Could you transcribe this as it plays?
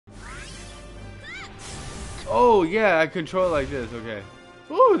Oh yeah, I control it like this. Okay.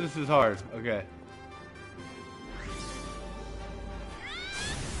 Ooh, this is hard. Okay.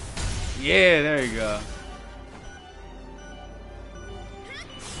 Yeah, there you go.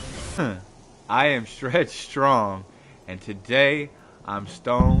 I am stretched strong, and today I'm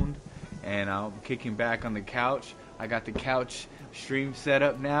stoned, and I'm kicking back on the couch. I got the couch stream set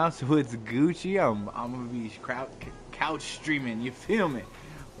up now, so it's Gucci. I'm gonna be couch streaming. You feel me?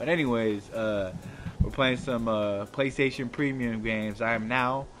 But anyways, we're playing some PlayStation Premium games. I am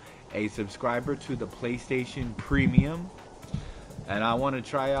now a subscriber to the PlayStation Premium, and I want to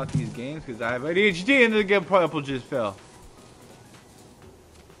try out these games because I have ADHD, and the game purple just fell.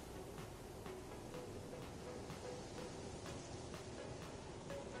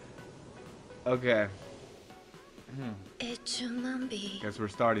 Okay. Guess we're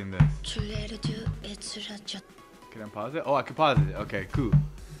starting this. Can I pause it? Oh, I can pause it. Okay, cool.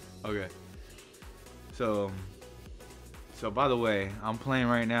 Okay. So by the way, I'm playing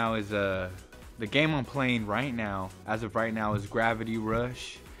right now is the game I'm playing right now, as of right now, is Gravity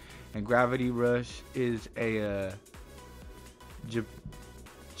Rush, and Gravity Rush is a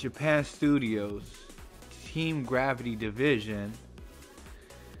Japan Studios Team Gravity division,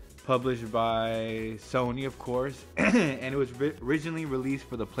 published by Sony, of course, and it was originally released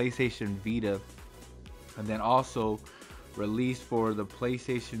for the PlayStation Vita, and then also released for the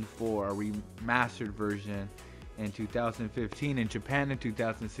PlayStation 4, a remastered version in 2015 in Japan, in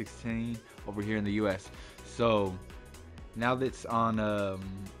 2016 over here in the US. So now that's on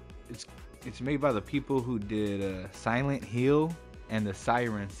it's made by the people who did Silent Hill and the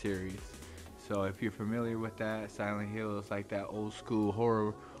Siren series. So if you're familiar with that, Silent Hill is like that old school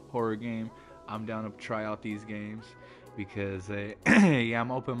horror game. I'm down to try out these games because yeah,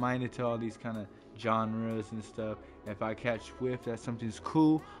 I'm open-minded to all these kind of genres and stuff. If I catch whiff that something's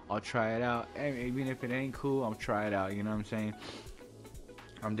cool, I'll try it out. And even if it ain't cool, I'll try it out. You know what I'm saying?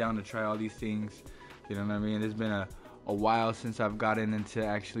 I'm down to try all these things. You know what I mean? It's been a while since I've gotten into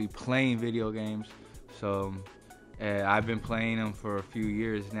actually playing video games. So I've been playing them for a few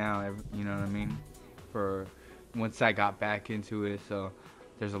years now. You know what I mean? For once I got back into it. So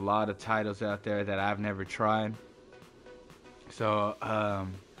there's a lot of titles out there that I've never tried. So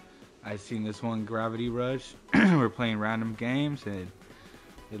I seen this one, Gravity Rush. We're playing random games, and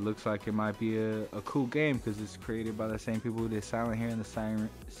it looks like it might be a cool game because it's created by the same people who did Silent Hill and the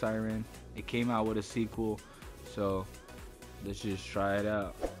Siren. It came out with a sequel, so let's just try it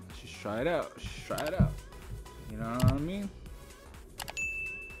out. Let's just try it out. Let's try it out. You know what I mean?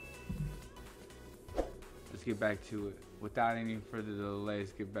 Let's get back to it. Without any further delay,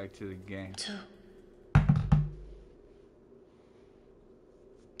 let's get back to the game.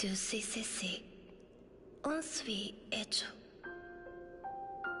 There's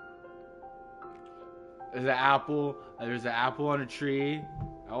an apple. There's an apple on a tree.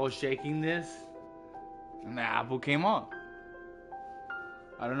 I was shaking this, and the apple came off.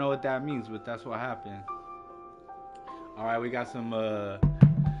 I don't know what that means, but that's what happened. All right, we got some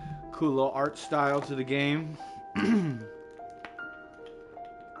cool little art style to the game.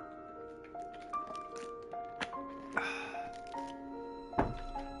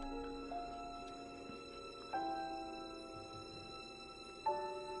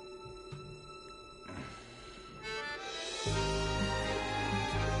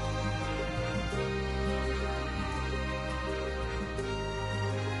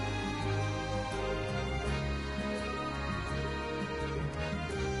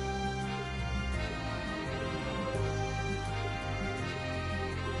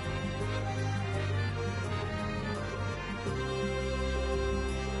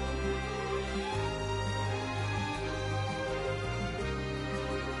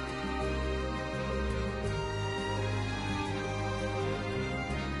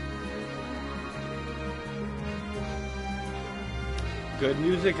 Good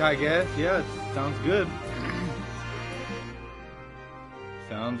music, I guess. Yeah, it sounds good.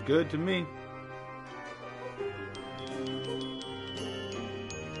 Sounds good to me.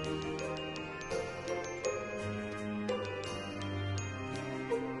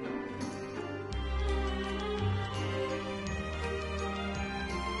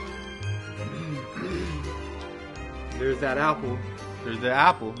 There's that apple. There's the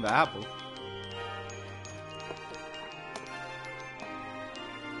apple. The apple.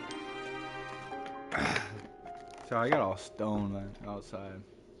 So I got all stoned outside.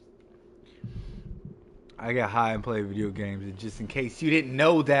 I got high and played video games, and just in case you didn't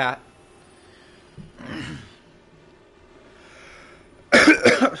know that.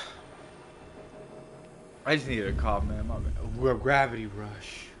 I just needed a cough, man. My bad. We're Gravity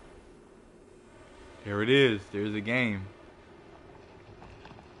Rush. Here it is. There's a game.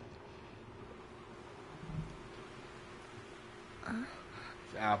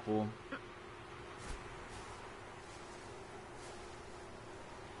 It's Apple.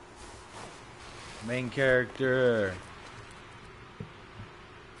 Main character.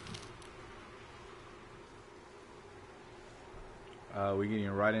 We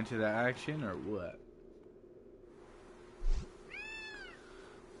getting right into the action or what?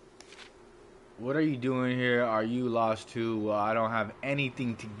 What are you doing here? Are you lost too? Well, I don't have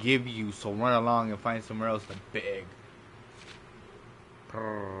anything to give you, so run along and find somewhere else to beg.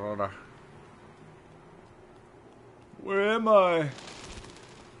 Where am I?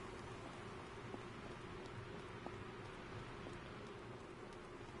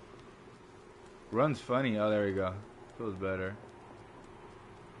 Run's funny. Oh, there we go. Feels better.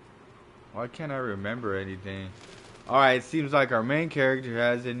 Why can't I remember anything? Alright, seems like our main character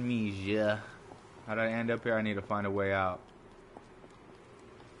has amnesia. How did I end up here? I need to find a way out.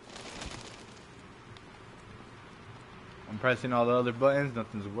 I'm pressing all the other buttons.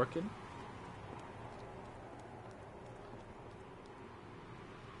 Nothing's working.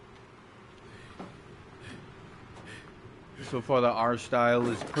 So far, the art style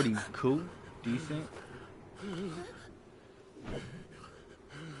is pretty cool. Decent.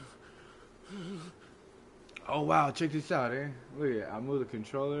 Oh wow, check this out, eh? Look at it. I move the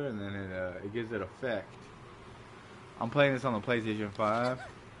controller and then it gives it effect. I'm playing this on the PlayStation 5.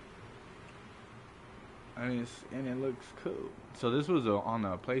 And it looks cool. So this was on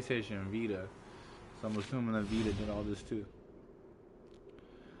a PlayStation Vita. So I'm assuming the Vita did all this too.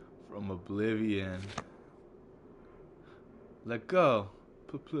 From Oblivion. Let go.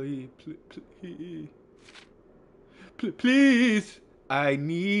 Please. Please. I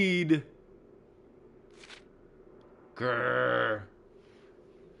need. Grrr.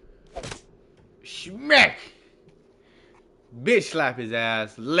 Schmeck. Bitch slap his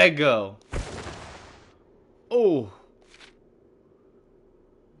ass. Let go. Oh.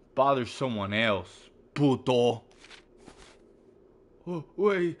 Bother someone else. Puto. Oh,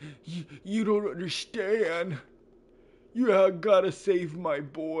 wait. You don't understand. You gotta save my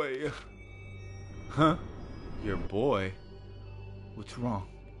boy. Huh? Your boy? What's wrong?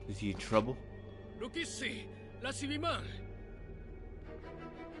 Is he in trouble?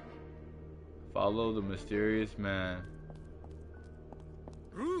 Follow the mysterious man.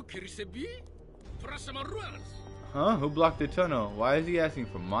 Huh? Who blocked the tunnel? Why is he asking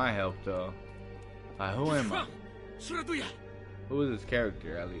for my help, though? Who am I? Who is this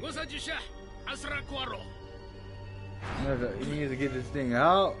character, at least? He needs to get this thing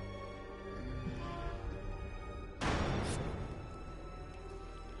out.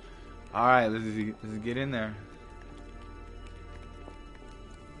 Alright, let's get in there.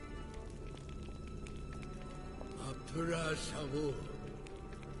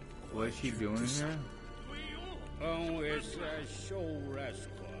 What is she doing here? Oh,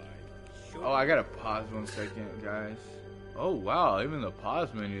 I gotta pause 1 second, guys. Oh wow, even the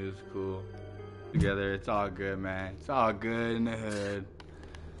pause menu is cool. Together, it's all good, man. It's all good in the hood.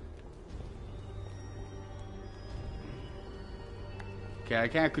 Okay, I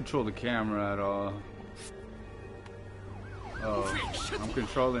can't control the camera at all. Oh, I'm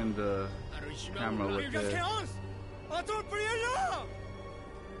controlling the camera with this.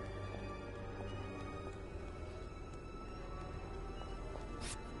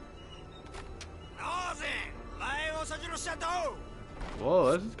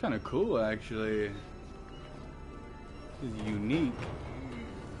 Whoa, this is kind of cool, actually. This is unique.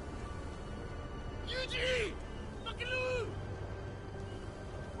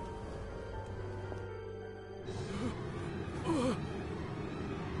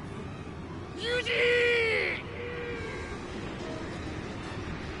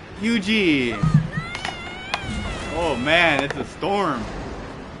 Yuji! Oh man, it's a storm.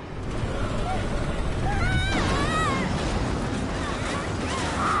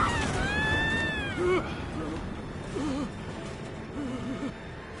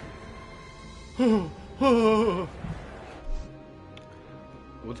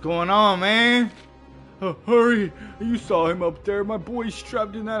 What's going on, man? Hurry! You saw him up there. My boy's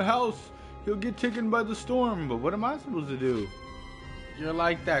trapped in that house. He'll get taken by the storm. But what am I supposed to do? You're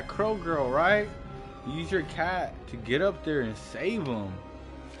like that crow girl, right? Use your cat to get up there and save him.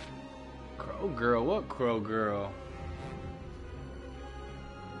 Crow girl? What crow girl?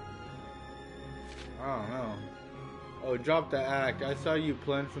 I don't know. Oh, drop the act. I saw you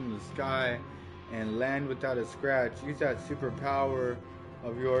plunge from the sky and land without a scratch. Use that superpower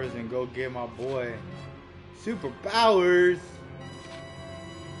of yours and go get my boy. Superpowers?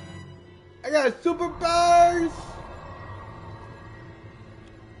 I I got superpowers!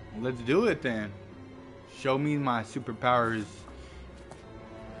 Let's do it then. Show me my superpowers.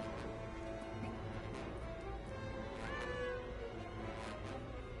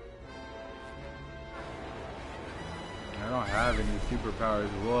 I don't have any superpowers.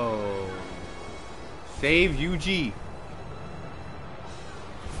 Whoa. Save UG.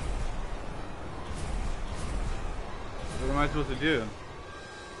 What am I supposed to do?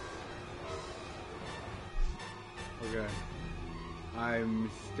 Okay. I'm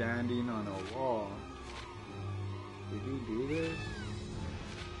standing on a wall. Did you do this?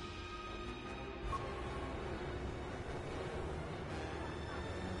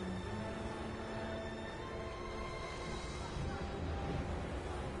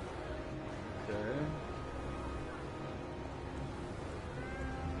 Okay.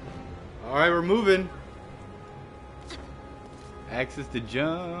 Alright, we're moving. Access to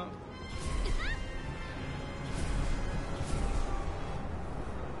jump.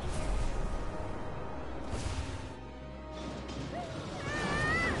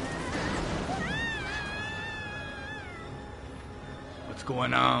 What's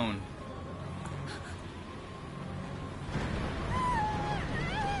going on?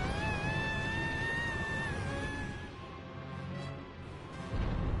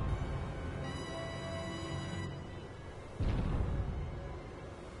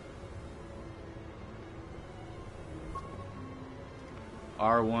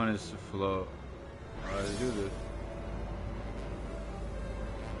 R1 is to float. Alright, let's do this.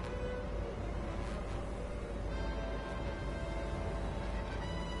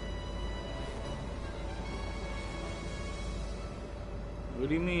 What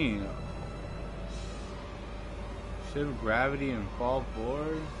do you mean? Shift gravity and fall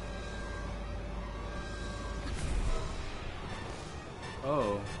forward?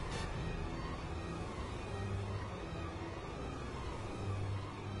 Oh.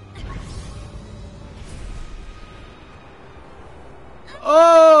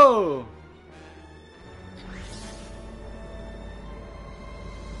 Oh!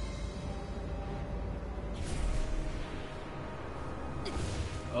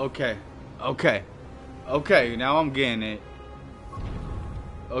 Okay. Okay. Okay, now I'm getting it.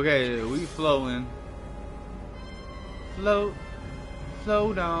 Okay, we floating. Float.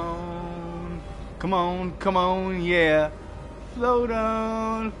 Float on. Come on, yeah. Float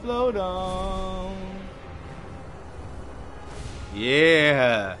on, float on.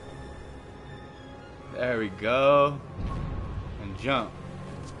 Yeah. There we go. And jump.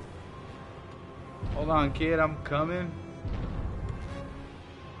 Hold on, kid, I'm coming.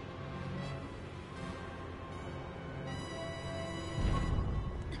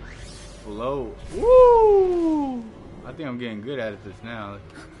 Float. Woo! I think I'm getting good at this now.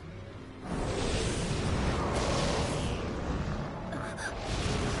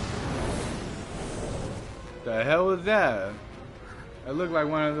 The hell was that? It looked like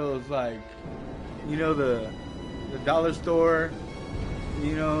one of those, like, you know, the dollar store,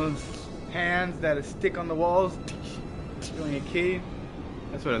 you know, hands that stick on the walls when you're a kid.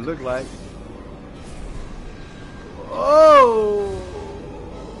 That's what it looked like. Oh!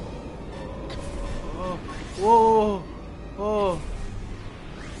 Oh! Whoa! Oh!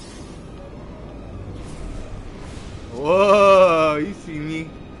 Whoa! You see me?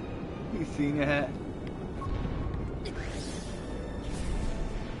 You seen that?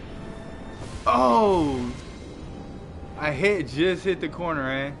 Oh! I just hit the corner,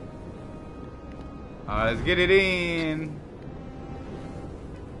 eh? Alright, let's get it in.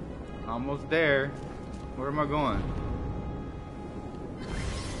 Almost there. Where am I going?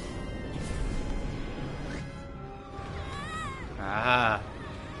 Ah.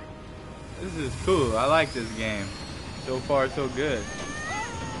 This is cool. I like this game. So far, so good.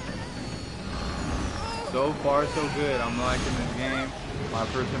 So far, so good. I'm liking this game. My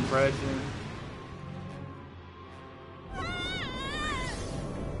first impression.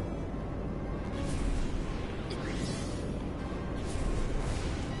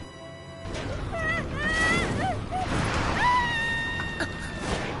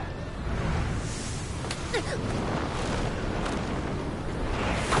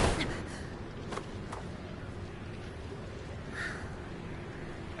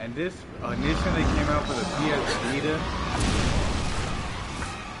 And this initially came out for the PS Vita.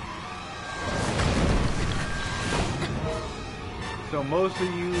 So most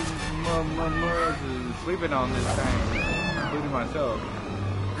of you is sleeping on this thing, including myself.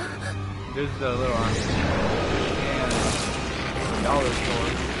 This is a little dollar store.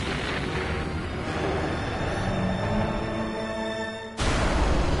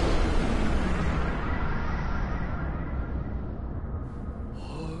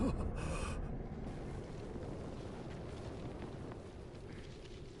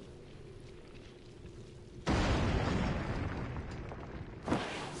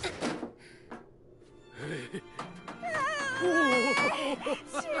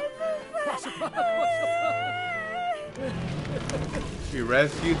 She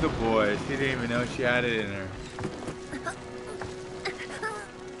rescued the boy. She didn't even know she had it in her.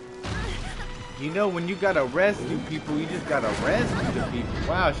 You know, when you gotta rescue people, you just gotta rescue the people.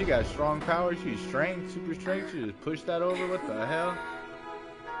 Wow, she got strong power. She's strength, super strength. She just pushed that over. What the hell?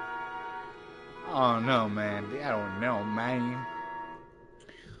 I don't know, man. I don't know, man.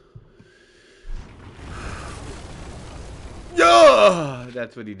 Yeah,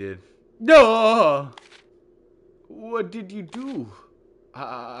 that's what he did. No. What did you do?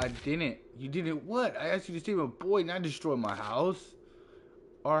 I didn't. You didn't what? I asked you to save a boy, not destroy my house.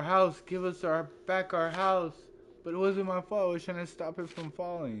 Our house. Give us back our house. But it wasn't my fault. I was trying to stop it from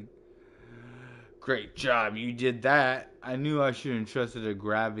falling. Great job. You did that. I knew I shouldn't trusted a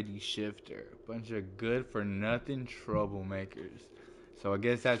gravity shifter. Bunch of good for nothing troublemakers. So I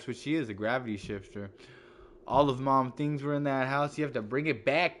guess that's what she is, a gravity shifter. All of mom things were in that house. You have to bring it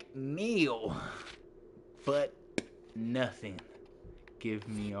back now. But nothing. Give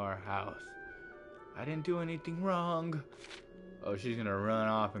me our house. I didn't do anything wrong. Oh, she's gonna run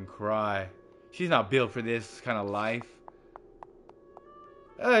off and cry. She's not built for this kind of life.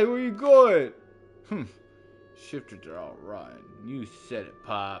 Hey, where you going? Shifters are all rotten. You said it,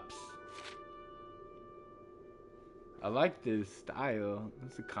 Pops. I like this style.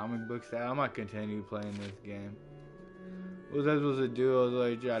 It's a comic book style. I might continue playing this game. What was I supposed to do? I was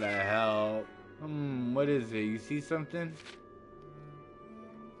like, try to help. What is it? You see something?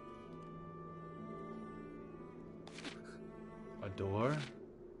 A door?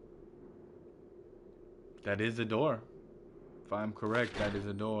 That is a door. If I'm correct, that is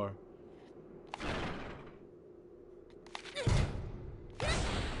a door.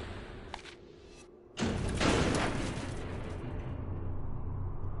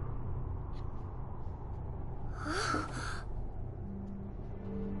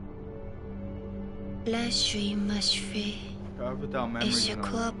 La suis m'achevé. Et je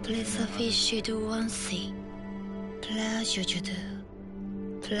crois plus affiché de wansi. Plage de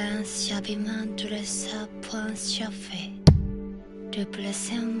plein chapiment de la point chafé. De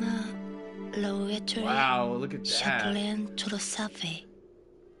placement, l'ouverture. Wow, look at that. Chapelain to the safe.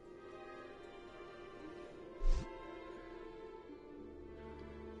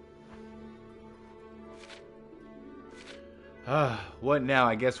 What now?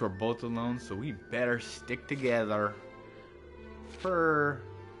 I guess we're both alone, so we better stick together.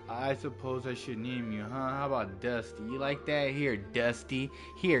 I suppose I should name you, huh? How about Dusty? You like that? Here, Dusty.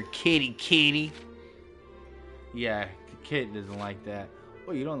 Here, Kitty. Yeah, the kid doesn't like that.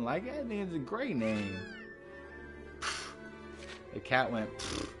 Oh, you don't like it? I think it's a great name. The cat went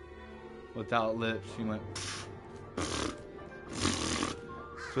without lips. He went. That's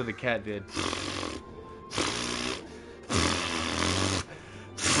what the cat did.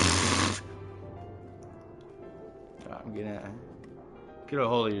 I'm gonna get a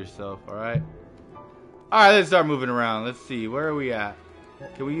hold of yourself, alright? Alright, let's start moving around. Let's see, where are we at?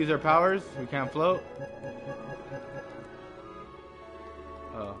 Can we use our powers? We can't float?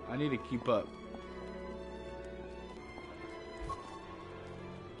 Oh, I need to keep up.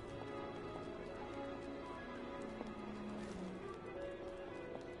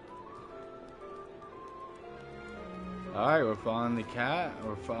 Alright, we're following the cat.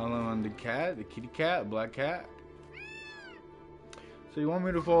 We're following the cat, the kitty cat, black cat. So you want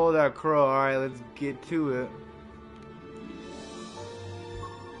me to follow that crow? Alright, let's get to it.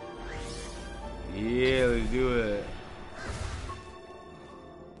 Yeah, let's do it.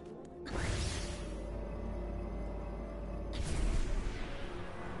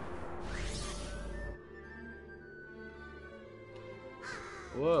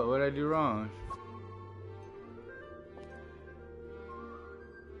 What did I do wrong?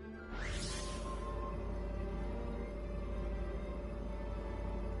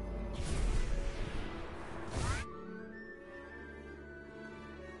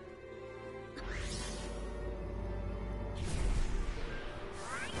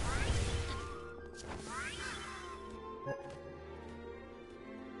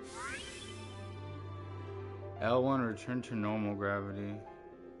 L1 return to normal gravity.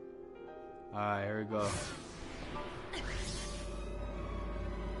 Alright, here we go.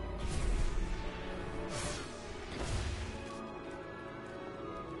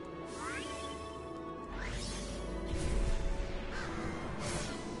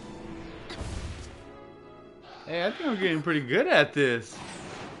 Hey, I think I'm getting pretty good at this.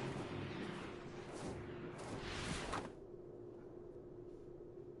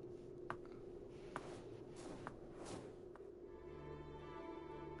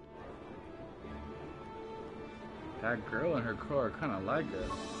 That girl and her crow are kind of like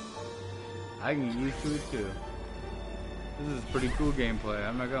us. I can get used to it too. This is pretty cool gameplay,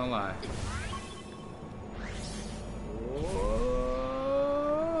 I'm not gonna lie. Whoa.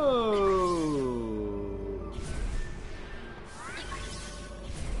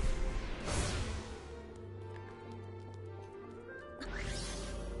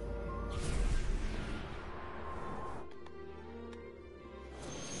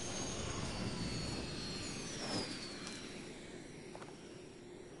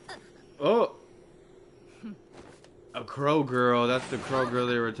 Oh! A crow girl. That's the crow girl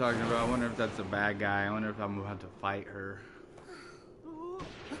they were talking about. I wonder if that's a bad guy. I wonder if I'm about to fight her.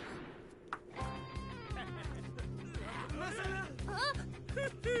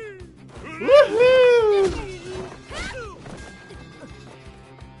 Woohoo!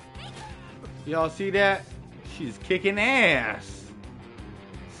 Y'all see that? She's kicking ass.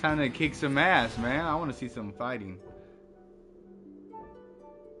 It's time to kick some ass, man. I want to see some fighting.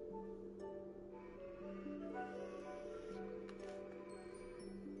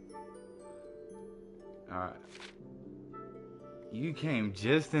 Alright. You came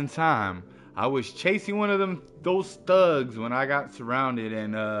just in time. I was chasing one of those thugs when I got surrounded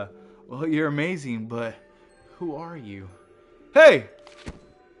and well, you're amazing, but who are you? Hey!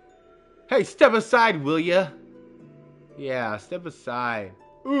 Hey, step aside, will ya? Yeah, step aside.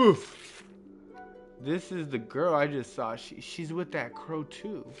 Oof! This is the girl I just saw. She's with that crow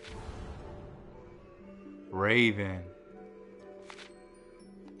too. Raven.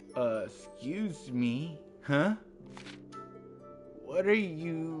 Excuse me? Huh? What are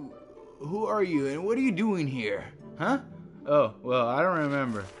you... Who are you and what are you doing here? Huh? Oh, well, I don't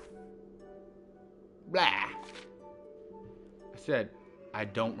remember. Blah. I said, I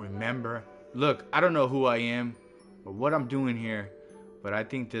don't remember. Look, I don't know who I am or what I'm doing here, but I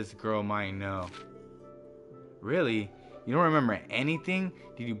think this girl might know. Really? You don't remember anything?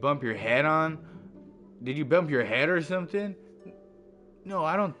 Did you bump your head on? Did you bump your head or something? No,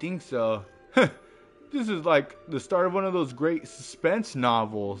 I don't think so. This is like the start of one of those great suspense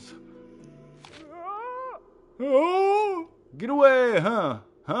novels. Oh, get away, huh?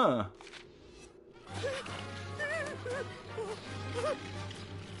 Huh?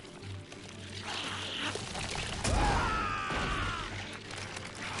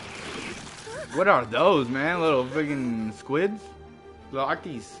 What are those, man? Little friggin' squids? Little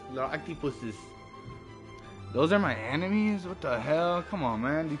octopuses. Those are my enemies? What the hell? Come on,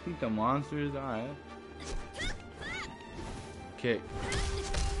 man. Defeat the monsters. Alright. Kick.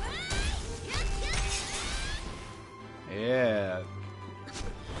 Yeah.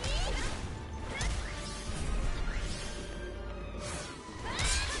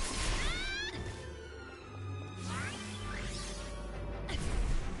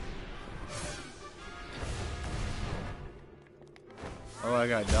 Oh, I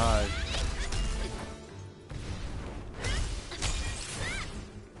got dodged.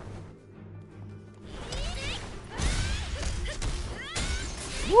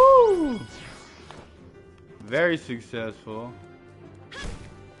 Woo! Very successful.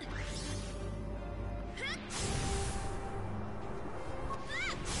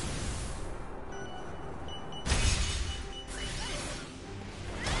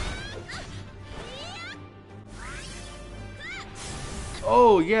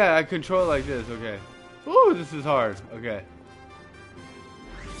 Oh yeah, I control it like this. Okay. Ooh, this is hard. Okay.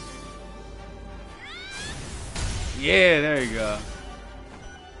 Yeah, there you go.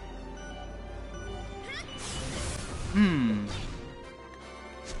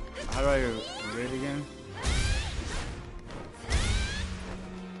 How do I raid again?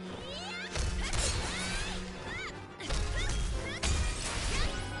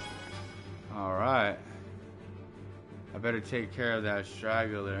 Alright. I better take care of that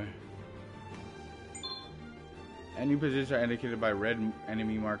straggler. Any positions are indicated by red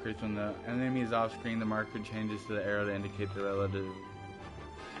enemy markers. When the enemy is off screen, the marker changes to the arrow to indicate the relative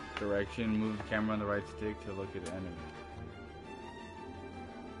direction. Move the camera on the right stick to look at the enemy.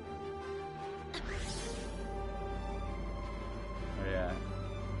 Oh yeah.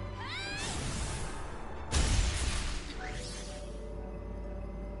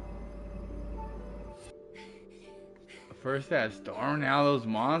 First that storm, now those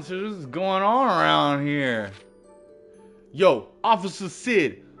monsters. What's going on around here? Yo, Officer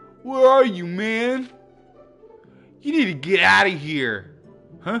Sid, where are you, man? You need to get out of here.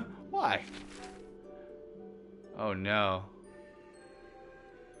 Huh? Why? Oh no.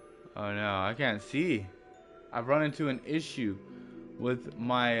 Oh no, I can't see. I've run into an issue with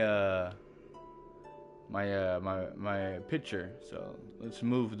my my picture. So let's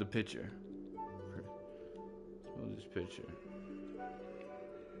move the picture. What's this picture?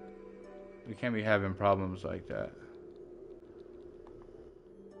 We can't be having problems like that.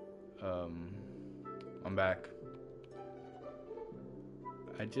 I'm back.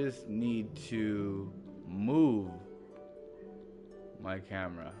 I just need to move my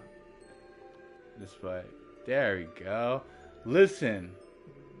camera this way. There we go. Listen,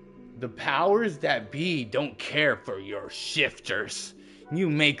 the powers that be don't care for your shifters. You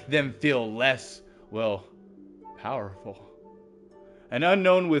make them feel less, well, powerful. An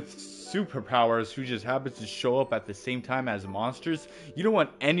unknown with superpowers who just happens to show up at the same time as monsters, you don't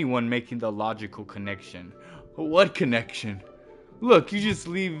want anyone making the logical connection. What connection? Look, you just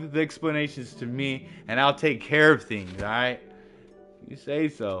leave the explanations to me and I'll take care of things, alright? You say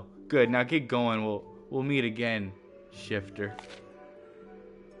so. Good, now get going. We'll meet again, shifter.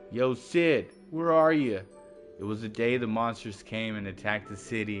 Yo, Sid, where are you? It was the day the monsters came and attacked the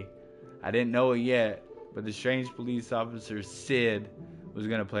city. I didn't know it yet, but the strange police officer Sid was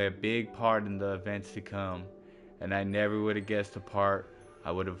going to play a big part in the events to come. And I never would have guessed the part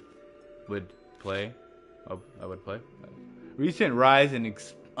I would play. Recent rise in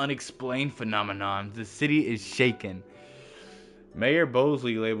unexplained phenomenon. The city is shaken. Mayor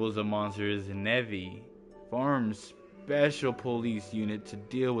Bosley labels the monsters Nevi. Forms special police unit to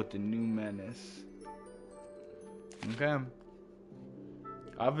deal with the new menace. Okay.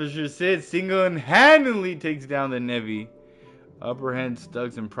 Officer Sid single-handedly takes down the Nevi. Apprehends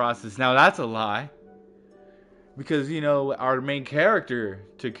thugs in process. Now that's a lie. Because, you know, our main character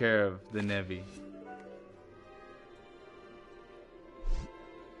took care of the Nevi.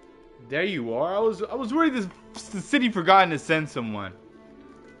 There you are. I was worried the city forgotten to send someone.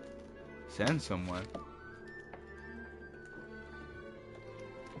 Send someone?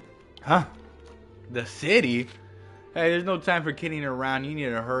 Huh? The city? Hey, there's no time for kidding around. You need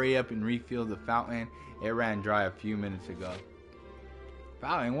to hurry up and refill the fountain. It ran dry a few minutes ago.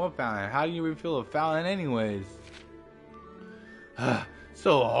 Fountain? What fountain? How do you refill a fountain anyways?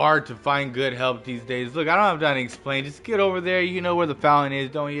 So hard to find good help these days. Look, I don't have time to explain. Just get over there. You know where the fountain is,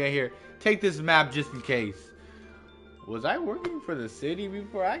 don't you? Here, take this map just in case. Was I working for the city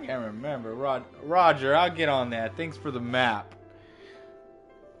before? I can't remember. Roger, I'll get on that. Thanks for the map.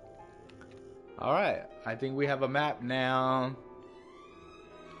 Alright, I think we have a map now.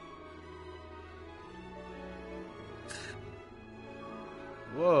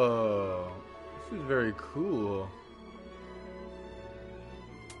 Whoa, this is very cool.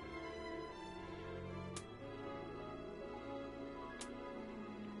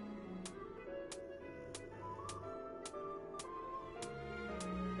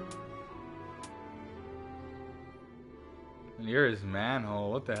 Nearest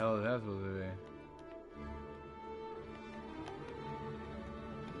manhole, what the hell is that supposed to be?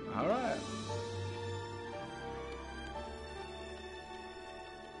 Alright.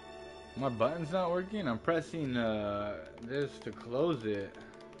 My button's not working. I'm pressing this to close it.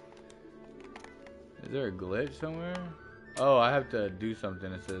 Is there a glitch somewhere? Oh, I have to do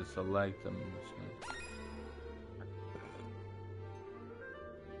something. It says select them.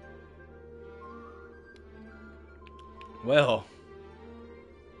 Well.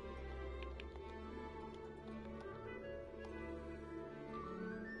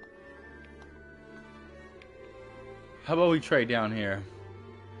 How about we try down here?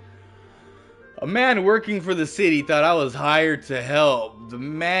 A man working for the city thought I was hired to help. The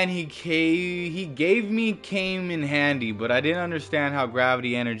man he gave me came in handy, but I didn't understand how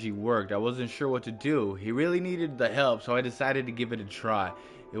gravity energy worked. I wasn't sure what to do. He really needed the help, so I decided to give it a try.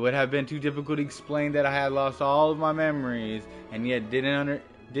 It would have been too difficult to explain that I had lost all of my memories and yet didn't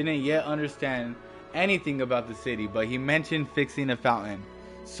yet understand anything about the city, but he mentioned fixing a fountain.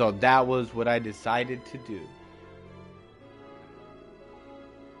 So that was what I decided to do.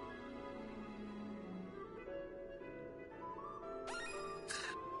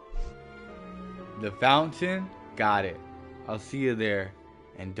 The fountain? Got it. I'll see you there.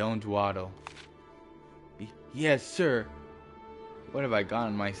 And don't dawdle. Yes, sir. What have I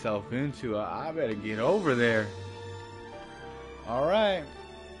gotten myself into? I better get over there. Alright.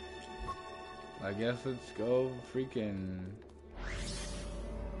 I guess let's go freaking...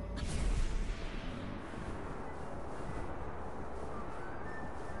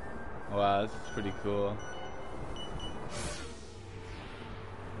 Wow, this is pretty cool.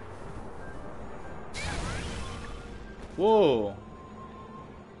 Whoa.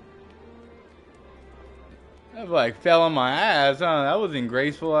 That like fell on my ass, huh? That wasn't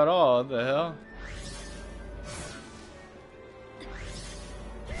graceful at all. What the hell?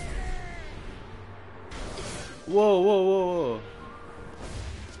 Whoa, whoa, whoa, whoa.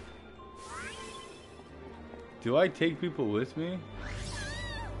 Do I take people with me?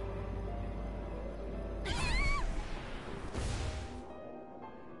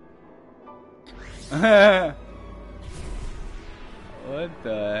 What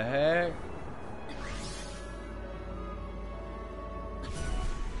the heck?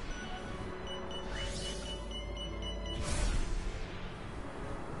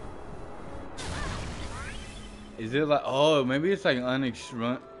 Is it like, oh, maybe it's like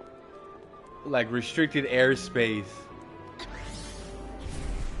like restricted airspace.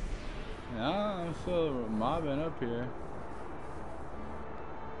 Nah, I'm still mobbing up here.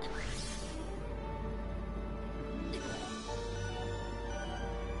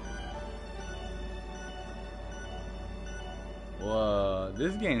 Whoa,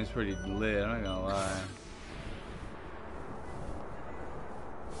 this game is pretty lit, I'm not gonna lie.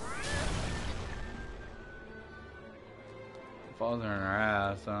 Falls on her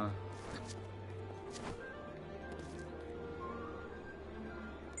ass, huh?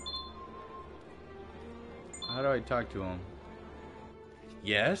 How do I talk to him?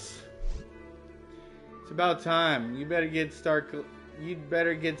 Yes? It's about time. You'd better get started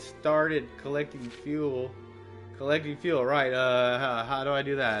collecting fuel. Collecting fuel, right? How do I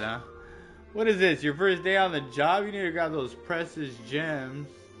do that, huh? What is this? Your first day on the job? You need to grab those precious gems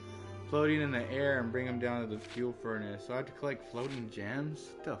floating in the air and bring them down to the fuel furnace. So I have to collect floating gems?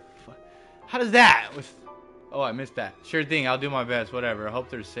 What the fuck? How does that? Oh, I missed that. Sure thing. I'll do my best. Whatever. I hope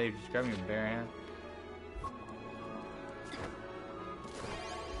they're safe. Just grab me a bare hand.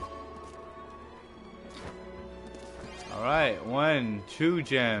 Alright. 1, 2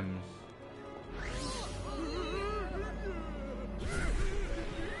 gems.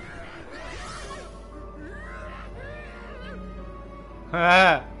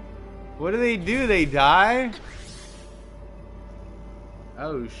 What do? They die?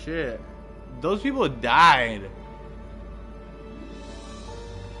 Oh shit. Those people died.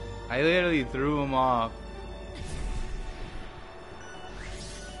 I literally threw them off.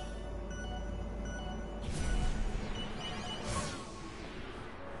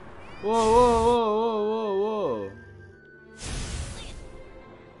 Whoa, whoa, whoa, whoa, whoa, whoa.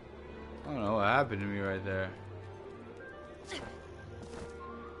 I don't know what happened to me right there.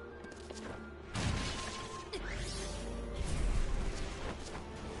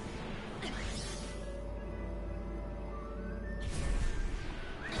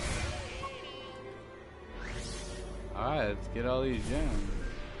 Alright, let's get all these gems.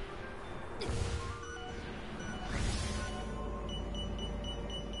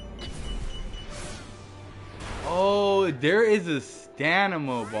 Oh, there is a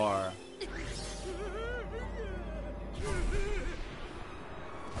stamina bar.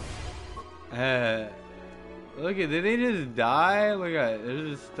 Look at, did they just die? Look at it, they're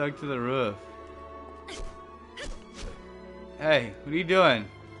just stuck to the roof. Hey, what are you doing?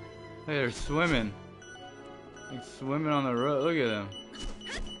 Hey, they're swimming. Like swimming on the roof. Look at them.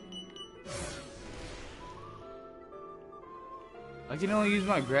 I can only use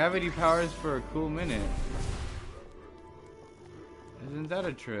my gravity powers for a cool minute. Isn't that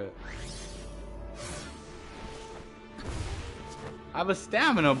a trip? I have a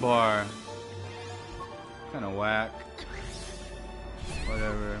stamina bar. Kind of whack.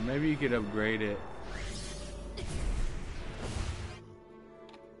 Whatever. Maybe you could upgrade it.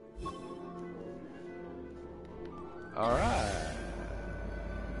 Alright.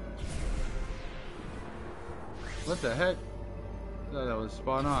 What the heck? I thought that was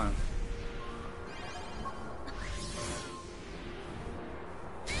spot on.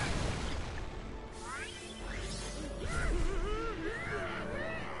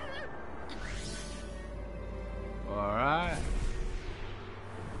 Alright.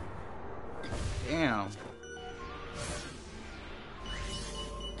 Damn.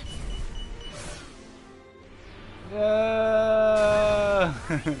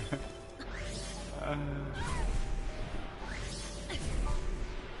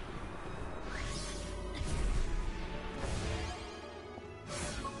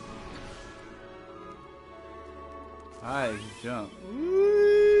 Alright, jump.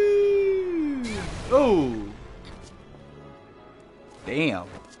 Woo! Oh! Damn.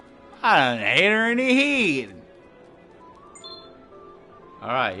 I done hit her in the head.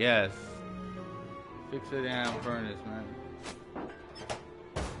 Alright, yes. Fix the damn furnace, man.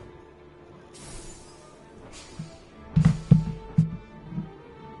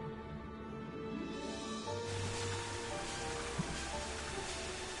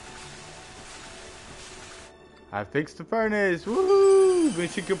 I fixed the furnace. Woohoo!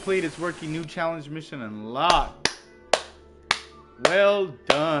 Mission complete. It's working. New challenge mission unlocked. Well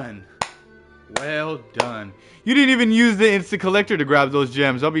done. Well done. You didn't even use the instant collector to grab those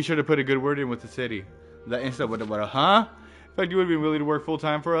gems. I'll be sure to put a good word in with the city. The instant what, huh? In fact, you would have been willing to work full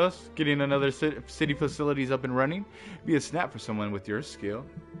time for us, getting another city facilities up and running. Be a snap for someone with your skill.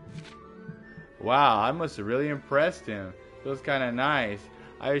 Wow, I must have really impressed him. Feels kind of nice.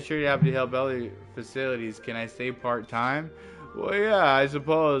 I assure you have to help Belly facilities. Can I stay part time? Well, yeah, I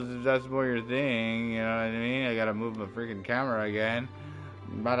suppose if that's more your thing. You know what I mean? I gotta move my freaking camera again.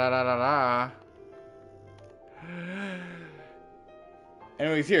 Ba da da da da.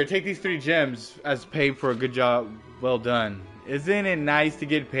 Anyways, here, take these 3 gems as pay for a good job well done. Isn't it nice to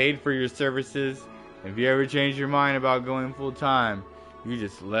get paid for your services? If you ever change your mind about going full time, you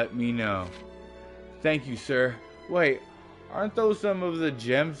just let me know. Thank you, sir. Wait, aren't those some of the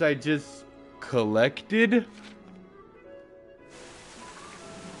gems I just collected?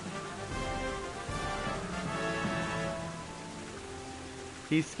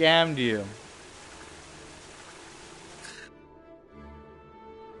 He scammed you.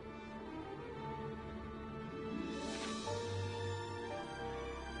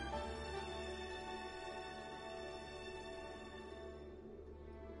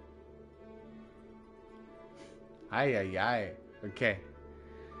 Ay, ay, ay. Okay.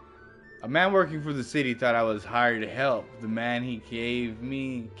 A man working for the city thought I was hired to help. The man he gave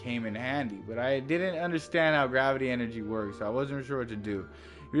me came in handy, but I didn't understand how gravity energy works, so I wasn't sure what to do.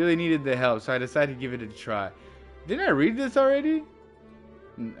 He really needed the help, so I decided to give it a try. Didn't I read this already?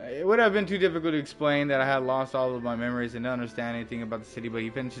 It would have been too difficult to explain that I had lost all of my memories and didn't understand anything about the city, but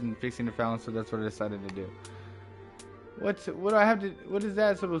he mentioned fixing the fountain, so that's what I decided to do. What do I have to? What is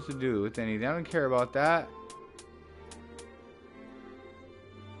that supposed to do with anything? I don't care about that.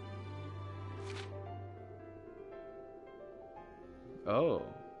 Oh.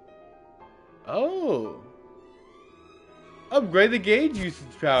 Oh. Upgrade the gauge usage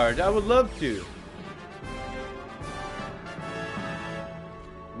powers. I would love to.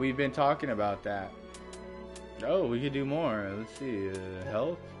 We've been talking about that. Oh, we could do more. Let's see.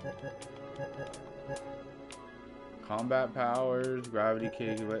 Health. Combat powers. Gravity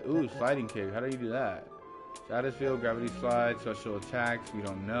kick. Ooh, sliding kick. How do you do that? Status field. Gravity slide. Special attacks. We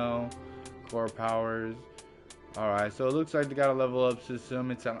don't know. Core powers. Alright, so it looks like they got a level up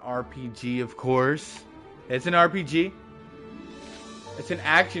system. It's an RPG, of course. It's an RPG. It's an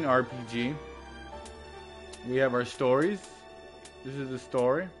action RPG. We have our stories. This is the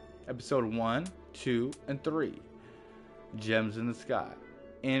story. Episode 1, 2, and 3. Gems in the Sky.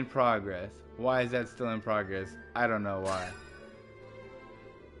 In progress. Why is that still in progress? I don't know why.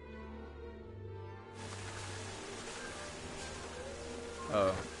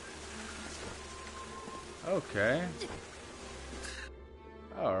 Oh. Okay.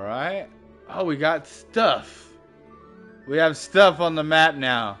 Alright. Oh, we got stuff. We have stuff on the map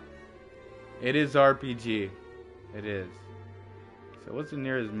now. It is RPG. It is. So what's the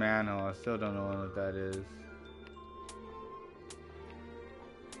nearest manhole? I still don't know what that is.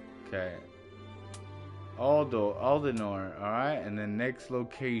 Okay. Aldenor. Alright. And then next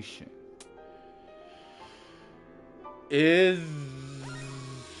location is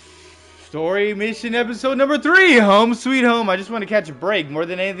story mission episode number 3, Home Sweet Home. I just want to catch a break. More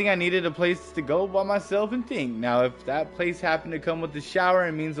than anything, I needed a place to go by myself and think. Now, if that place happened to come with the shower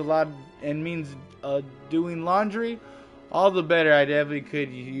and means a lot, and means doing laundry, all the better. I definitely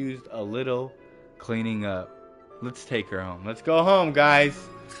could use a little cleaning up. Let's take her home. Let's go home, guys.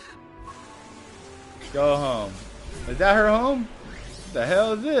 Go home. Is that her home? What the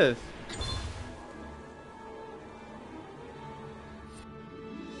hell is this?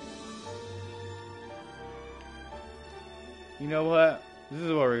 You know what? This is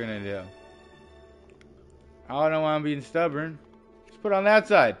what we're gonna do. I don't want to be stubborn. Just put on that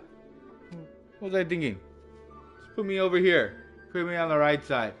side. What was I thinking? Just put me over here. Put me on the right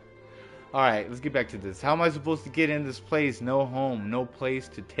side. Alright, let's get back to this. How am I supposed to get in this place? No home, no place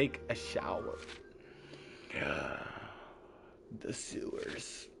to take a shower. The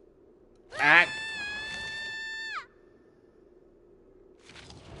sewers. Ah!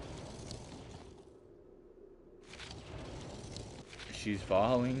 She's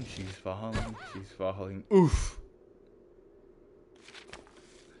falling, she's falling, she's falling. Oof.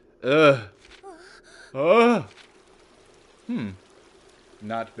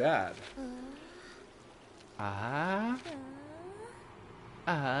 Not bad.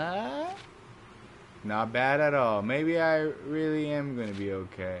 Not bad at all. Maybe I really am gonna be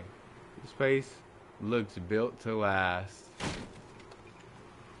okay. This place looks built to last.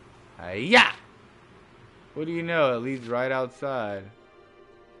 Yeah. What do you know? It leads right outside.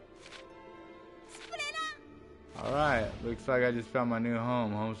 Alright, looks like I just found my new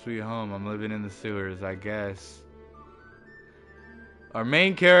home. Home sweet home. I'm living in the sewers, I guess. Our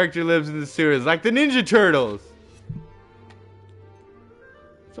main character lives in the sewers, like the Ninja Turtles.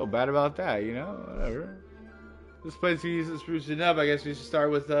 So bad about that, you know? Whatever. This place we use to spruce it up. I guess we should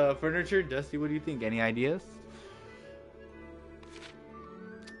start with furniture. Dusty, what do you think? Any ideas?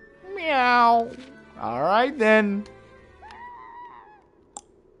 Meow. Alright then.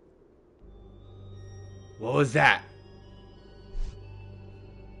 What was that?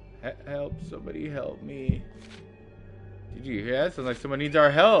 Help, somebody help me. Did you hear that? Sounds like someone needs our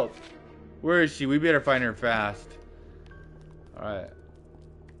help. Where is she? We better find her fast. Alright.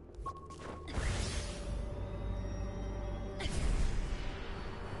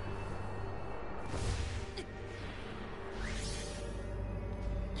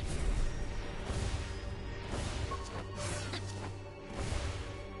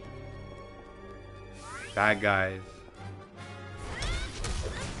 Bad guys.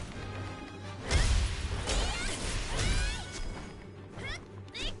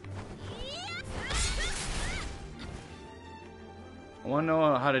 I want to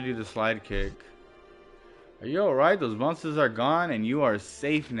know how to do the slide kick. Are you alright? Those monsters are gone and you are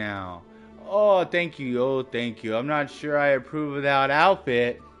safe now. Oh, thank you. Oh, thank you. I'm not sure I approve of that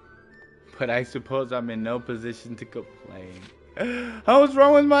outfit, but I suppose I'm in no position to complain. What's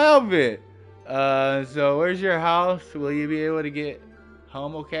wrong with my outfit? So where's your house? Will you be able to get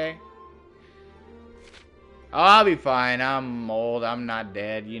home okay? Oh, I'll be fine. I'm old. I'm not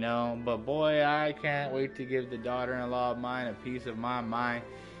dead, you know. But boy, I can't wait to give the daughter-in-law of mine a piece of my mind.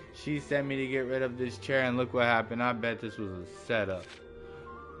 She sent me to get rid of this chair, and look what happened. I bet this was a setup.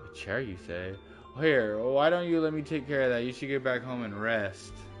 A chair, you say? Here, why don't you let me take care of that? You should get back home and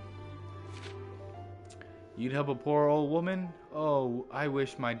rest. You'd help a poor old woman? Oh, I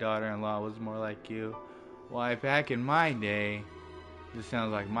wish my daughter-in-law was more like you. Why, back in my day, this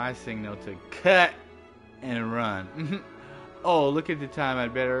sounds like my signal to cut and run. Oh, look at the time.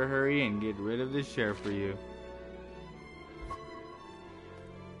 I'd better hurry and get rid of this chair for you.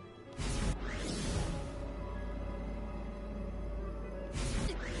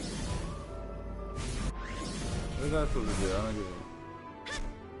 What is that supposed to do? I don't get it.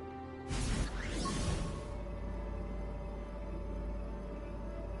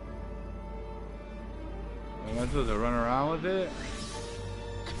 Am I supposed to run around with it?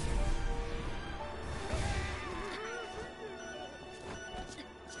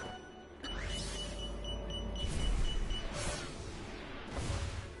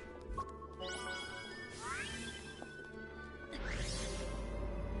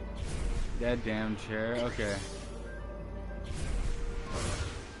 That damn chair. Okay.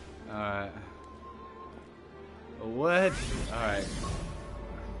 Alright. What? Alright.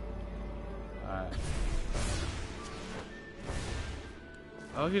 Alright.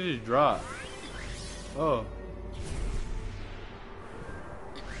 Oh, he just dropped. Oh.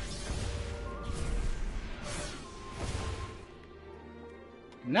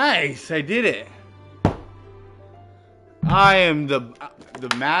 Nice! I did it! I am the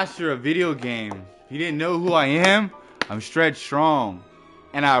master of video games. If you didn't know who I am, I'm Stretch Strong.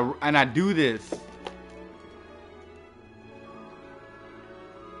 And I do this.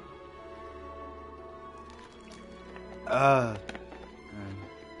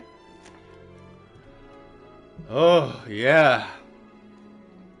 Oh, yeah.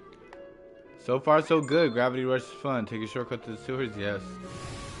 So far, so good. Gravity Rush is fun. Take a shortcut to the sewers, yes.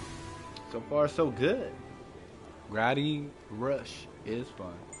 So far, so good. Gravity Rush is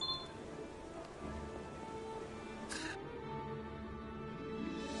fun.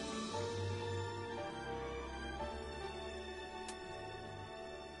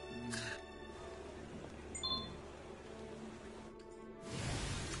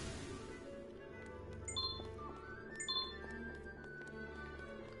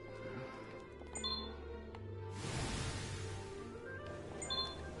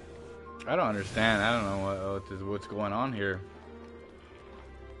 I don't understand. I don't know what's going on here.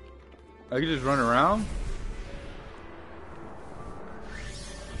 I can just run around?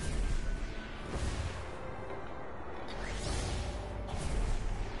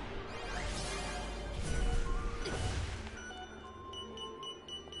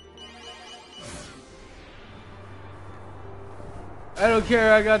 I don't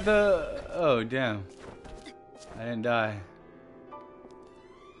care. I got the... Oh, damn. I didn't die.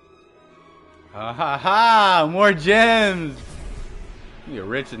 Ha ha ha! More gems! You get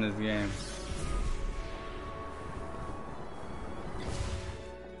rich in this game.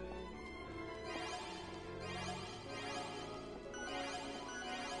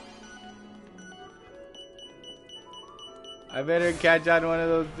 I better catch on one of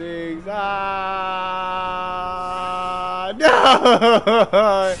those things. Ah,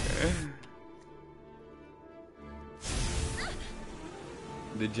 no!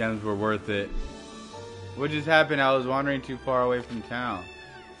 The gems were worth it. What just happened? I was wandering too far away from town.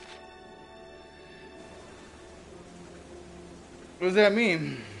 What does that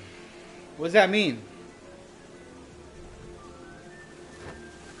mean? What does that mean?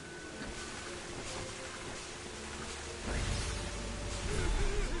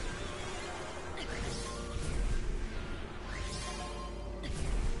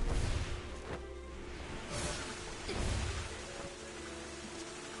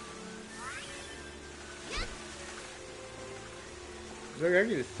 Look, I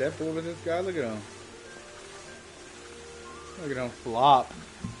can just step over this guy. Look at him. Look at him flop.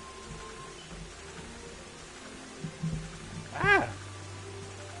 Ah!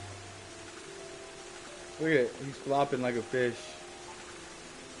 Look at it. He's flopping like a fish.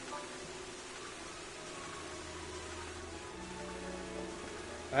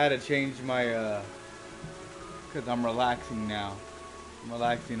 I had to change my, because I'm relaxing now. I'm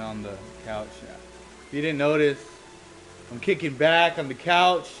relaxing on the couch. If you didn't notice, I'm kicking back on the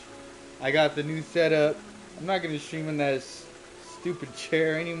couch. I got the new setup. I'm not going to stream in that stupid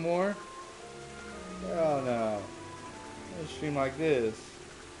chair anymore. Oh no. I'm going to stream like this.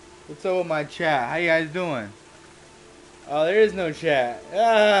 What's up with my chat? How you guys doing? Oh, there is no chat.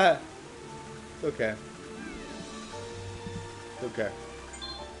 Ah! It's okay. It's okay.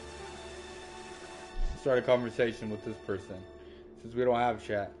 Start a conversation with this person since we don't have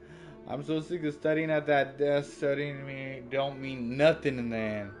chat. I'm so sick of studying at that desk. Studying me don't mean nothing in the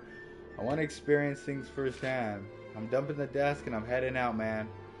end. I want to experience things firsthand. I'm dumping the desk and I'm heading out, man.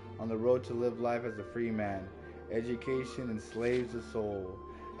 On the road to live life as a free man. Education enslaves the soul.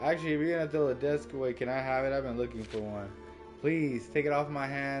 Actually, if you're gonna throw the desk away, can I have it? I've been looking for one. Please, take it off my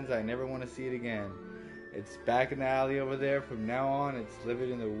hands. I never want to see it again. It's back in the alley over there. From now on, it's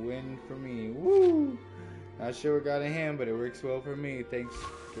living in the wind for me. Woo! Not sure what got in him, but it works well for me. Thanks.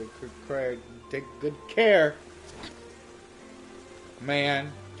 Take good care,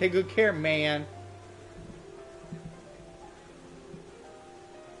 man. Take good care, man.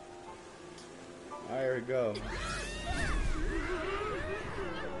 Alright, here we go.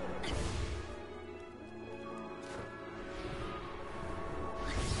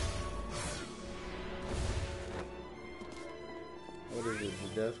 What is it?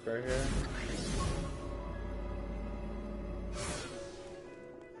 The desk right here?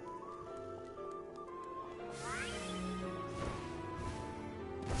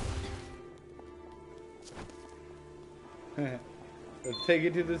 Let's take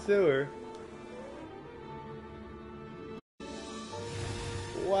it to the sewer.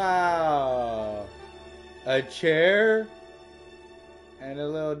 Wow. A chair and a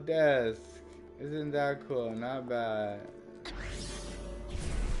little desk. Isn't that cool? Not bad.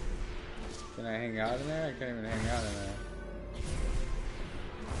 Can I hang out in there? I can't even hang out in there.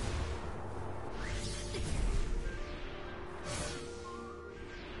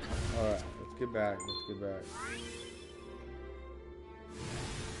 Alright, let's get back. Let's get back.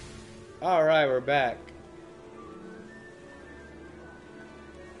 Alright, we're back.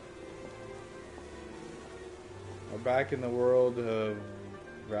 We're back in the world of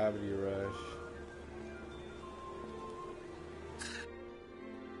Gravity Rush.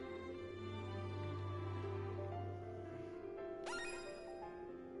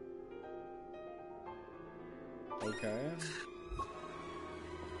 Okay.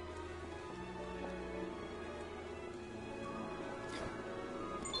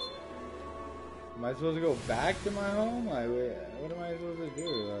 Am I supposed to go back to my home? Like, what am I supposed to do?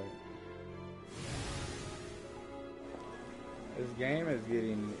 Like, this game is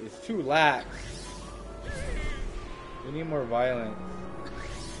it's too lax. We need more violence.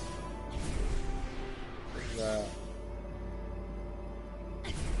 What's that?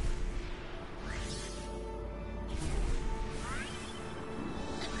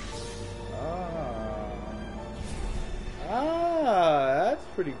 That's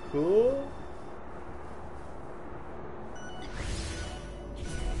pretty cool.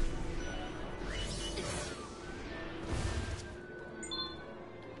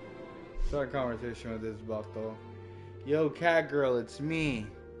 Start a conversation with this bucko. Yo, cat girl, it's me.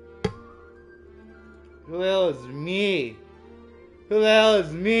 Who the hell is me? Who the hell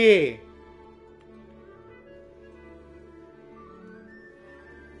is me?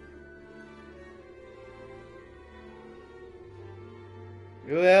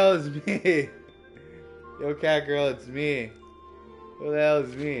 Who the hell is me? Yo, cat girl, it's me. Who the hell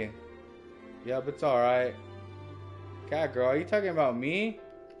is me? Yep, it's alright. Cat girl, are you talking about me?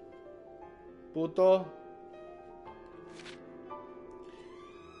 Puto?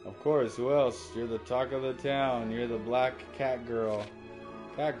 Of course, who else? You're the talk of the town. You're the black cat girl.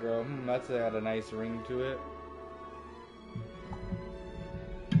 Cat girl, that's got a nice ring to it.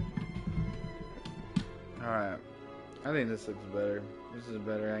 Alright. I think this looks better. This is a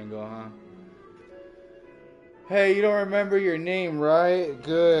better angle, huh? Hey, you don't remember your name, right?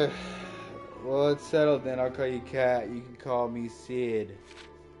 Good. Well, it's settled then. I'll call you Cat. You can call me Sid.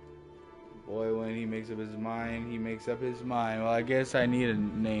 Boy, when he makes up his mind, he makes up his mind. Well, I guess I need a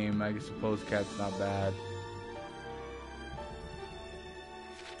name. I suppose Cat's not bad.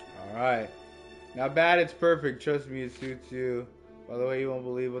 Alright. Not bad, it's perfect. Trust me, it suits you. By the way, you won't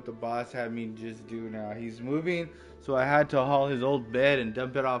believe what the boss had me just do now. He's moving, so I had to haul his old bed and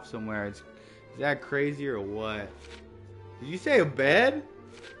dump it off somewhere. Is that crazy or what? Did you say a bed?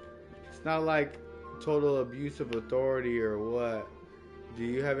 It's not like total abuse of authority or what? Do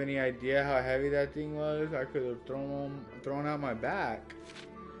you have any idea how heavy that thing was? I could have thrown out my back.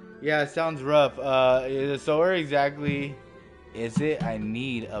 Yeah, it sounds rough. So where exactly is it? I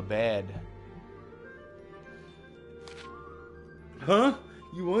need a bed. Huh?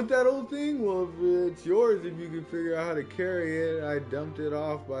 You want that old thing? Well, if it's yours, if you can figure out how to carry it. I dumped it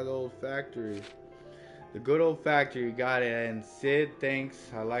off by the old factory. The good old factory, got it. And Sid,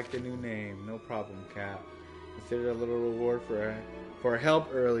 thanks. I like the new name. No problem, Cat. Consider a little reward for help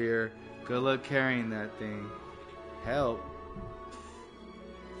earlier. Good luck carrying that thing. Help?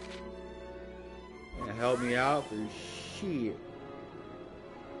 And help me out for shit.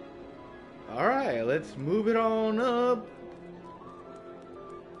 Alright, let's move it on up.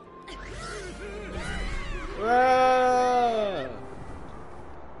 Ah!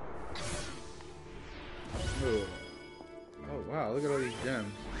 Oh wow, look at all these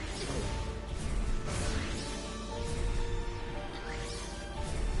gems.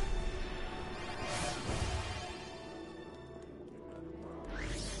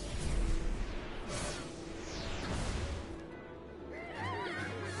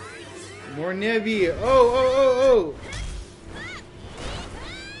 More Nevi. Oh.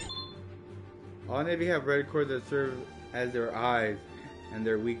 All Nevi have red cores that serve as their eyes and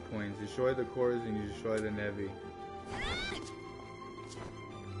their weak points. Destroy the cores and you destroy the Nevi.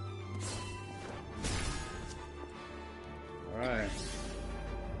 Alright.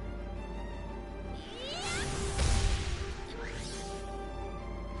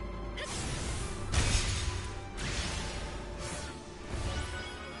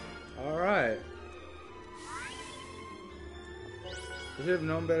 Alright. I should have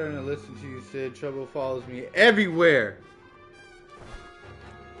known better than to listen to you, Sid. Trouble follows me everywhere.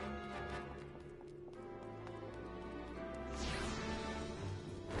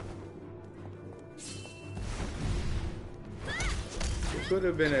 This would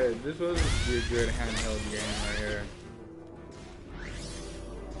have been this would be a good handheld game right here.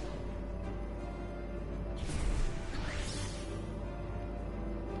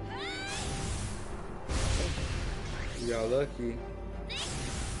 You got lucky.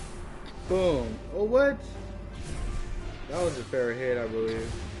 Boom. Oh, what? That was a fair hit, I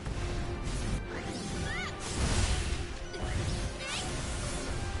believe.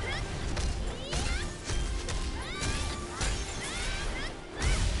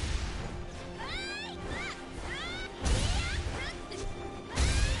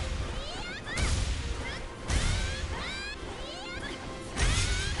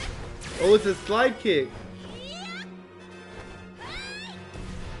 Oh, it's a slide kick.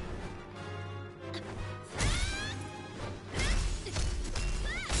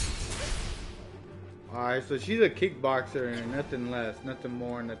 Alright, so she's a kickboxer and nothing less, nothing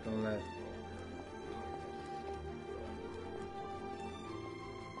more, nothing less.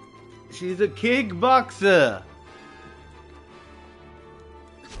 She's a kickboxer.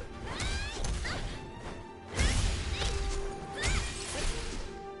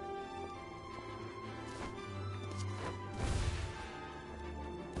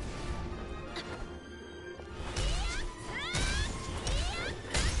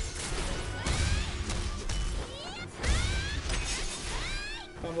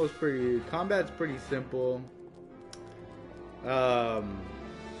 Combat's pretty simple.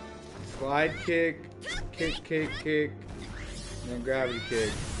 Slide kick, kick, and then gravity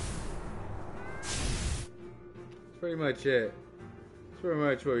kick. That's pretty much it. That's pretty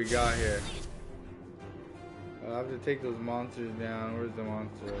much what we got here. I'll have to take those monsters down. Where's the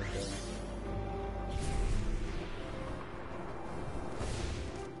monster? Okay.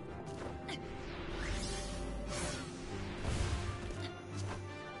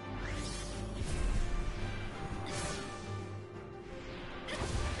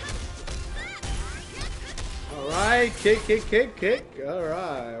 right, kick. All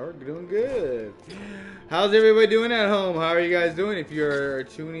right, we're doing good. How's everybody doing at home? How are you guys doing? If you're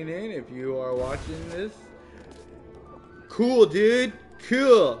tuning in, if you are watching this, cool, dude.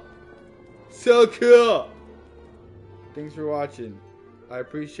 Cool. So cool. Thanks for watching. I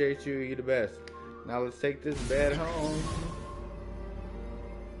appreciate you. You're the best. Now let's take this bed home.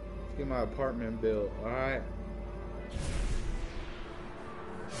 Let's get my apartment built. All right.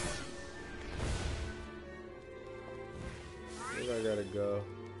 Where I gotta go?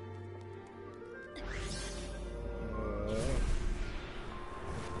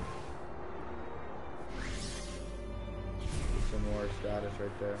 Some more status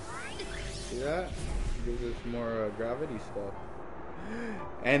right there. See that? Gives us more gravity stuff.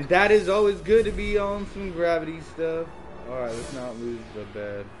 And that is always good to be on some gravity stuff. Alright, let's not lose the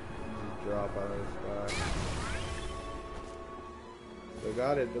bed. Just drop out of the sky. Still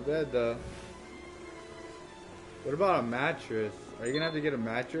got it, the bed though. What about a mattress? Are you gonna have to get a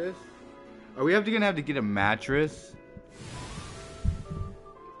mattress? Are we gonna have to get a mattress?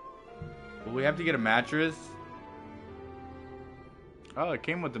 Will we have to get a mattress? Oh, it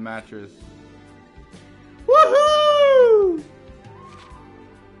came with the mattress. Woohoo!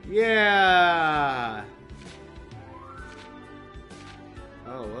 Yeah!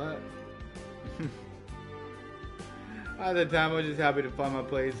 Oh, what? At the time, I was just happy to find my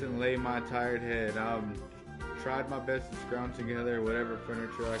place and lay my tired head. Tried my best to scrounge together whatever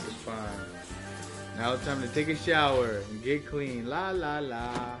furniture I could find. Now it's time to take a shower and get clean. La la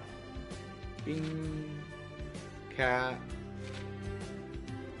la. Bing. Cat.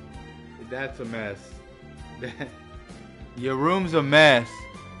 That's a mess. Your room's a mess.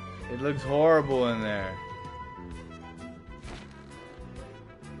 It looks horrible in there.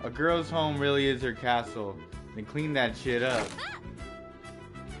 A girl's home really is her castle. Then clean that shit up.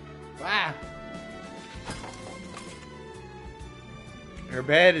 Ah! Her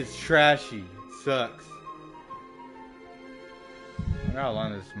bed is trashy. It sucks. I wonder how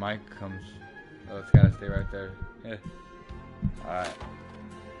long this mic comes. Oh, it's gotta stay right there. Yeah. Alright.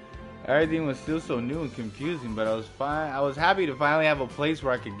 Everything was still so new and confusing, but I was happy to finally have a place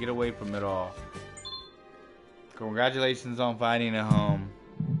where I could get away from it all. Congratulations on finding a home.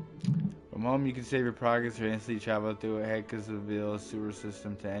 From home, you can save your progress or instantly travel through a Heckersville sewer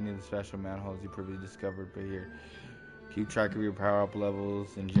system to any of the special manholes you previously discovered. But here, keep track of your power-up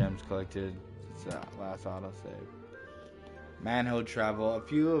levels and gems collected. It's last autosave. Manhole travel. A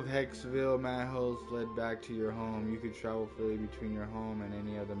few of Hexville manholes led back to your home. You could travel freely between your home and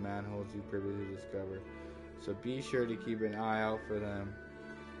any other manholes you previously discovered. So be sure to keep an eye out for them.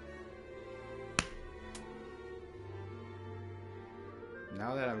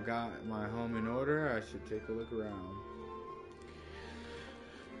 Now that I've got my home in order, I should take a look around.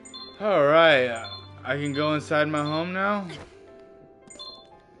 Alright, I can go inside my home now?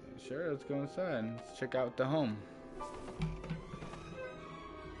 Sure, let's go inside. Let's check out the home.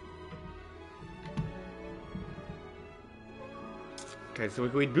 Okay, so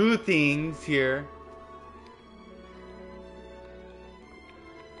we do things here.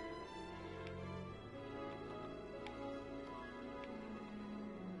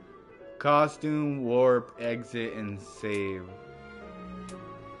 Costume, warp, exit, and save.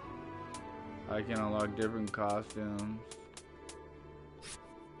 I can unlock different costumes.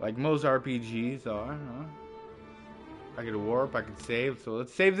 Like most RPGs are, huh? I could warp, I could save, so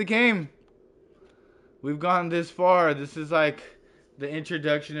let's save the game. We've gone this far. This is like the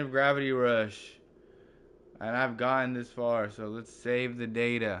introduction of Gravity Rush. And I've gotten this far, so let's save the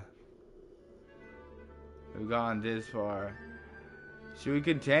data. We've gone this far. Should we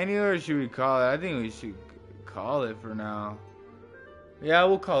continue or should we call it? I think we should call it for now. Yeah,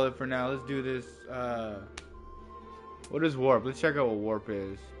 we'll call it for now. Let's do this. What is warp? Let's check out what warp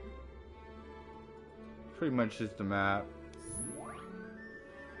is. Pretty much just the map.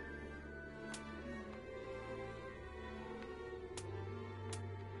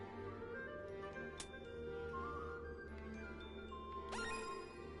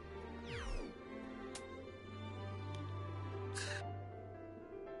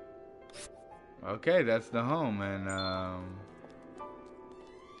 Okay, that's the home, and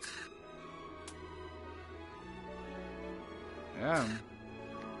yeah.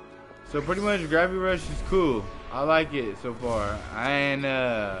 So pretty much Gravity Rush is cool. I like it so far. And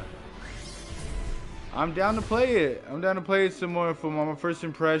I'm down to play it. I'm down to play it some more. For my first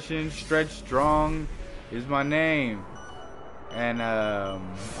impression, Stretch Strong is my name. And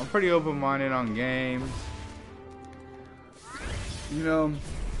I'm pretty open-minded on games. You know,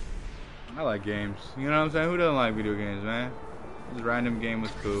 I like games. You know what I'm saying? Who doesn't like video games, man? This random game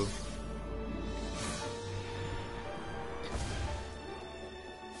was cool.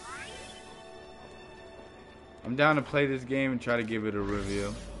 I'm down to play this game and try to give it a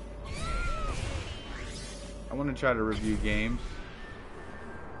review. I want to try to review games,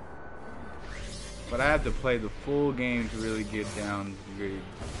 but I have to play the full game to really get down to the gritty.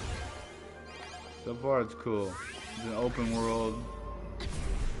 So far it's cool. It's an open world.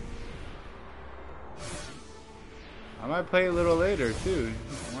 I might play a little later too.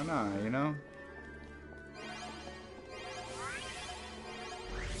 Why not, you know?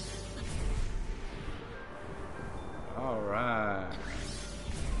 Alright.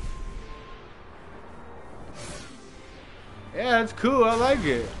 Yeah, it's cool. I like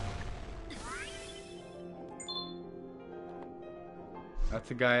it. That's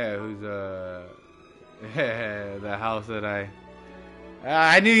a guy who's the house that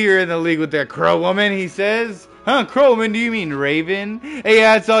I knew you were in the league with that crow woman, he says. Huh, crow woman, do you mean Raven? Hey,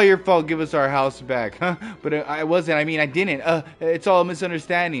 yeah, it's all your fault. Give us our house back. Huh? But I wasn't. I mean, I didn't. It's all a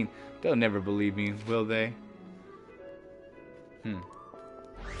misunderstanding. They'll never believe me, will they?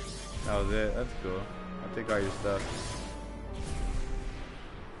 That was it. That's cool. I'll take all your stuff.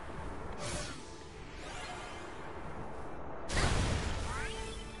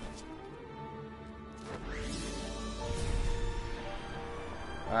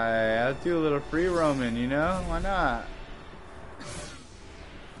 Alright, let's do a little free roaming, you know? Why not?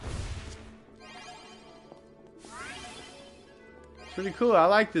 It's pretty cool. I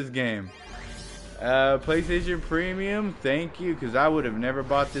like this game. PlayStation Premium, thank you, because I would have never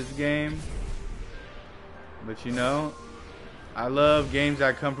bought this game. But you know, I love games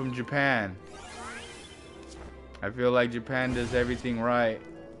that come from Japan. I feel like Japan does everything right.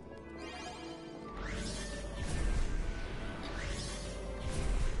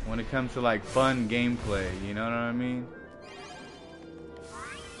 When it comes to like fun gameplay, you know what I mean?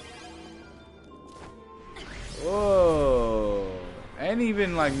 Whoa! And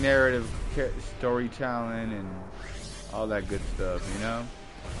even like narrative storytelling and all that good stuff, you know?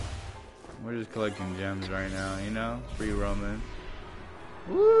 We're just collecting gems right now, you know? Free roaming.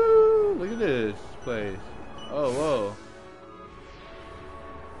 Woo! Look at this place. Oh, whoa.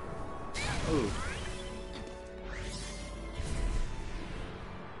 Ooh.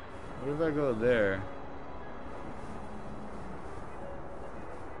 What if I go there?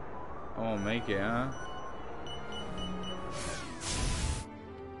 I won't make it, huh?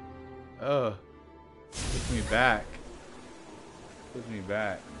 Oh. Puts me back. Puts me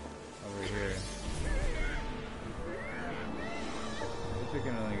back. Over here. I guess I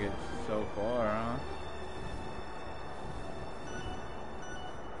can only get so far, huh?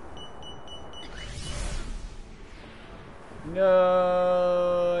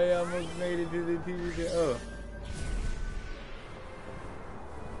 No, I almost made it to the TV show.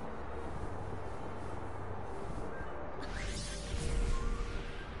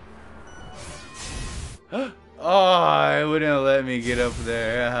 Oh. Oh, it wouldn't let me get up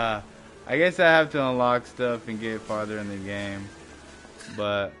there. I guess I have to unlock stuff and get farther in the game.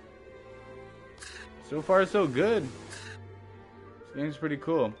 But so far so good. This game's pretty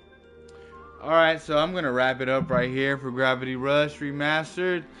cool. Alright, so I'm going to wrap it up right here for Gravity Rush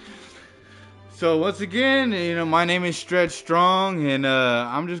Remastered. So once again, you know, my name is Stretch Strong, and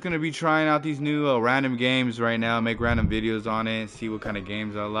I'm just going to be trying out these new random games right now, make random videos on it, see what kind of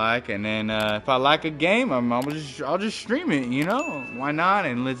games I like, and then if I like a game, I'll just stream it, you know, why not?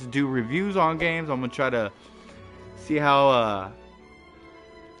 And let's do reviews on games. I'm going to try to see how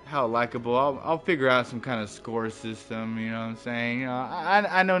likable. I'll figure out some kind of score system, you know what I'm saying? You know,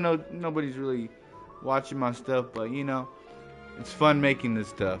 I know nobody's really watching my stuff, but you know, it's fun making this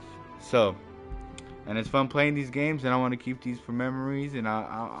stuff. So, and it's fun playing these games, and I want to keep these for memories. And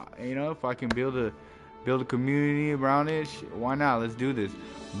I you know, if I can build a community around it, why not? Let's do this.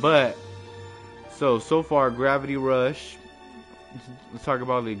 But so far, Gravity Rush. Let's talk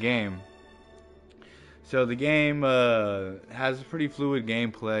about the game. So the game has a pretty fluid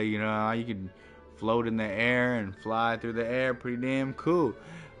gameplay, you know, you can float in the air and fly through the air, pretty damn cool.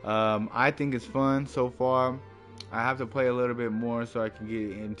 I think it's fun so far. I have to play a little bit more so I can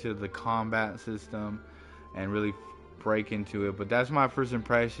get into the combat system and really break into it, but that's my first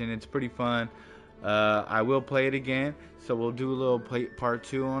impression. It's pretty fun. I will play it again, so we'll do a little part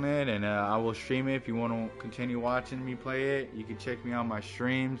 2 on it, and I will stream it. If you want to continue watching me play it, you can check me on my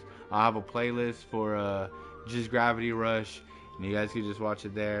streams. I'll have a playlist for just Gravity Rush, and you guys can just watch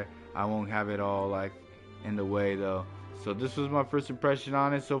it there. I won't have it all like in the way though. So this was my first impression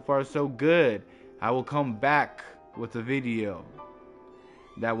on it. So far so good. I will come back with a video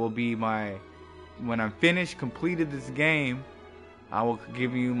that will be when I'm finished, completed this game, I will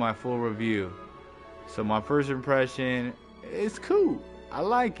give you my full review. So my first impression is cool. I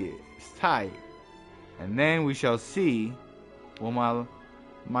like it. It's tight. and then we shall see what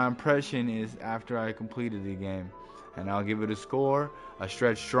my impression is after I completed the game. And I'll give it a score, a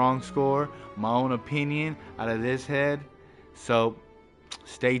stretch strong score, my own opinion out of this head. So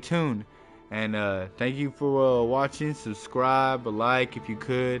stay tuned. And thank you for watching. Subscribe, like if you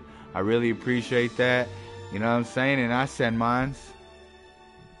could. I really appreciate that. You know what I'm saying? And I said mines.